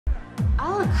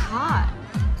I look hot.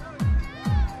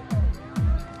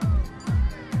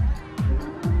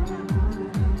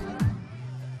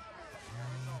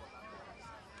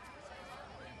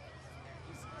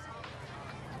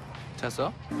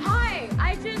 Tessa? Hi,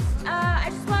 I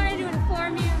just wanted to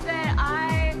inform you that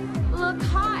I look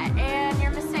hot and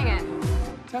you're missing it.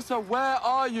 Tessa, where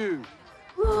are you?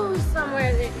 Ooh,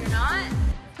 somewhere that you're not.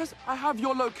 Tessa, I have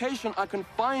your location. I can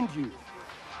find you.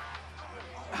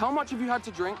 How much have you had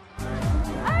to drink?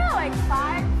 I don't know, like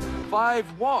 5.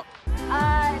 5 what?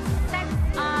 Sex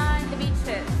on the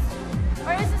beaches.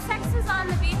 Or is it sexes on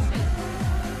the beaches?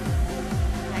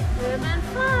 That could have been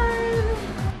fun.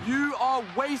 You are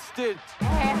wasted.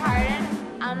 Hey, Hardin,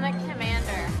 I'm the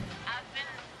commander. I've been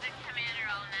the commander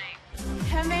all night.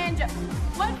 Commander,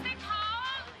 what's it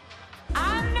called?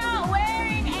 I'm not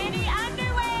wearing any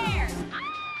underwear.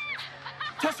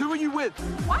 Tess, who are you with?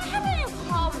 Why haven't you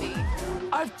called me?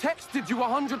 I've texted you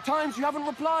 100 times. You haven't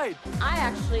replied. I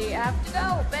actually have to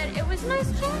go, but it was nice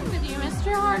chatting with you,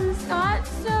 Mr. Hardin Scott,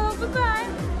 so goodbye.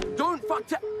 Don't fuck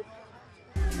Tessa.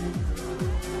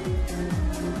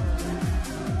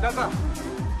 Tessa!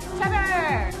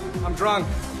 Trevor! I'm drunk,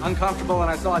 uncomfortable, and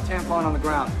I saw a tampon on the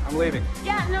ground. I'm leaving.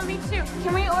 Yeah, no, me too.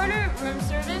 Can we order room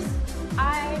service?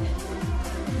 I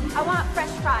want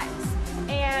fresh fries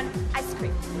and ice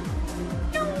cream.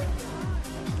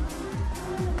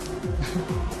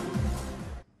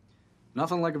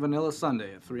 Nothing like a vanilla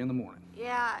sundae at 3 in the morning.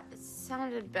 Yeah, it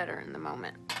sounded better in the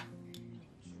moment.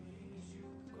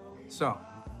 So,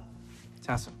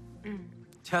 Tessa.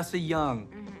 Tessa Young.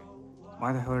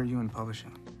 Why the hell are you in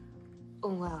publishing?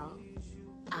 Well,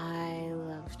 I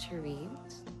love to read.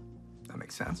 That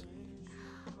makes sense.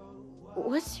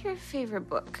 What's your favorite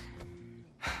book?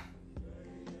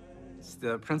 It's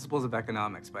The Principles of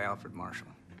Economics by Alfred Marshall.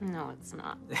 No, it's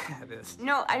not. Yeah, it is.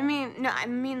 No, I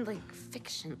mean like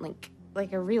fiction,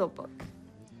 like a real book.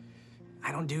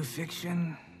 I don't do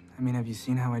fiction. I mean, have you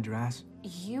seen how I dress?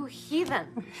 You heathen.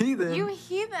 Heathen? You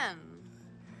heathen.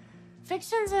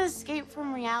 Fiction's an escape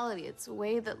from reality. It's a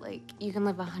way that, like, you can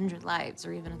live 100 lives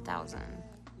or even 1,000.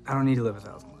 I don't need to live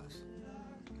 1,000 lives.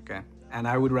 Okay? And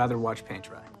I would rather watch paint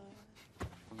dry.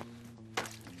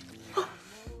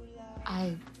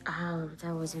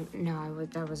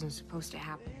 That wasn't supposed to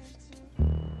happen.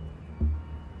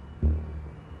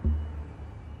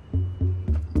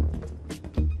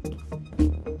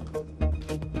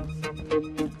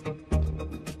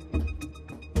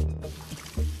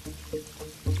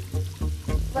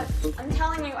 Look, I'm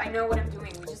telling you, I know what I'm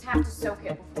doing. We just have to soak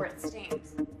it before it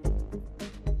stains.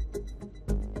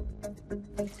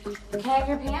 Can I have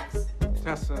your pants?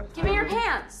 Tessa. Give me your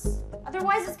pants.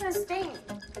 Otherwise, it's gonna stain.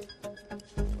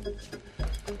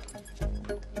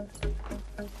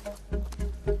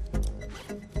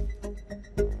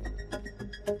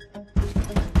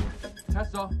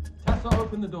 Tessa,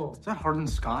 open the door. Is that Hardin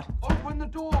Scott? Open the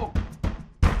door.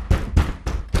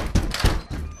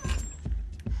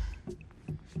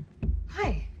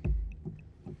 Hi.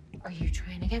 Are you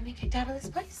trying to get me kicked out of this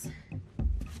place?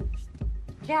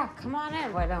 Yeah, come on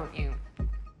in, why don't you?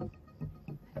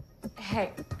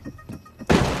 Hey.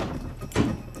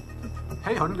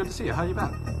 Hey, Hardin, good to see you. How you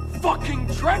been? Fucking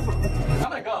Trevor! I'm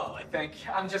gonna go, I think.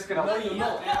 I'm just gonna... No, you're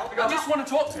not. I just want to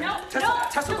talk to you. No,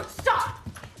 Tessa, no, stop!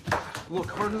 Look,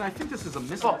 Hardin, I think this is a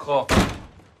Fuck off.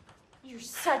 You're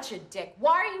such a dick.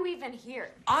 Why are you even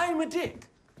here? I'm a dick.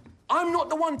 I'm not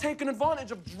the one taking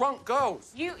advantage of drunk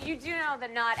girls. You do know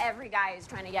that not every guy is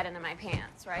trying to get into my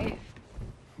pants, right?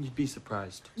 You'd be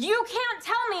surprised. You can't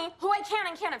tell me who I can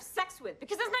and can't have sex with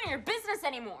because it's none of your business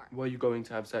anymore. Were you going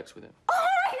to have sex with him? Oh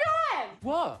my God!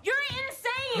 What? You're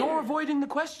insane! You're avoiding the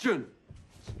question.